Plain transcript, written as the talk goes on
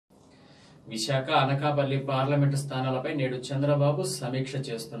Visakha, Anakapalli parliament స్థానాలపై నేడు చంద్రబాబు సమీక్ష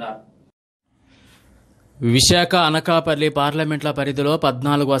చేస్తున్నారు. విశాఖ, అనకాపల్లి పార్లమెంట్ల పరిధిలో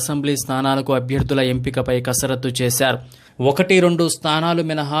 14 అసెంబ్లీ స్థానాలకు అభ్యర్థుల ఎంపికపై కసరత్తు చేశారు. 1-2 స్థానాలు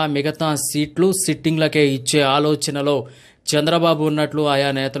మినహా మిగతా సీట్లు సిట్టింగ్లకే ఇచ్చే ఆలోచనలో చంద్రబాబు ఉన్నట్లు ఆయా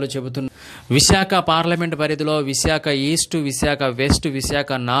నేతలు చెబుతున్నారు. విశాఖ పార్లమెంట్ పరిధిలో Visakha east, Visakha west,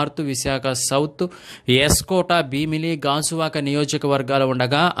 Visakha north, Visakha south, S. Kota, Bheemili, Gajuwaka నియోజకవర్గాలు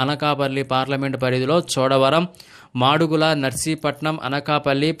ఉండగా అనకాపల్లి పార్లమెంట్ పరిధిలో చోడవరం, మాడుగుల, నర్సీపట్నం,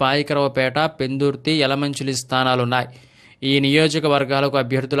 అనకాపల్లి, పాయకరావుపేట, పెందుర్తి, యలమంచిలి స్థానాలున్నాయి. ఈ నియోజకవర్గాలకు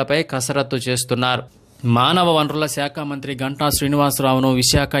అభ్యర్థులపై కసరత్తు చేస్తున్నారు. మానవ వనరుల శాఖ మంత్రి గంటా శ్రీనివాసరావును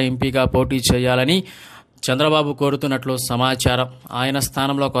విశాఖ ఎంపీగా పోటీ చేయాలని చంద్రబాబు కోరుతున్నట్లు సమాచారం. ఆయన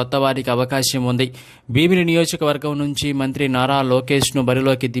స్థానంలో కొత్త వారికి అవకాశం ఉంది. భీమిలి నియోజకవర్గం నుంచి మంత్రి నారా లోకేష్ను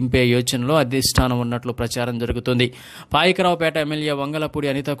బరిలోకి దింపే యోచనలో అధిష్టానం ఉన్నట్లు ప్రచారం జరుగుతుంది. పాయకరావుపేట ఎమ్మెల్యే వంగలపూడి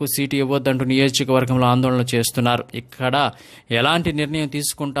అనితకు సీటు ఇవ్వొద్దంటూ నియోజకవర్గంలో ఆందోళన చేస్తున్నారు. ఇక్కడ ఎలాంటి నిర్ణయం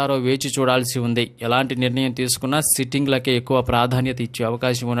తీసుకుంటారో వేచి చూడాల్సి ఉంది. ఎలాంటి నిర్ణయం తీసుకున్నా సిట్టింగ్లకే ఎక్కువ ప్రాధాన్యత ఇచ్చే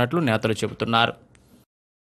అవకాశం ఉన్నట్లు నేతలు చెబుతున్నారు.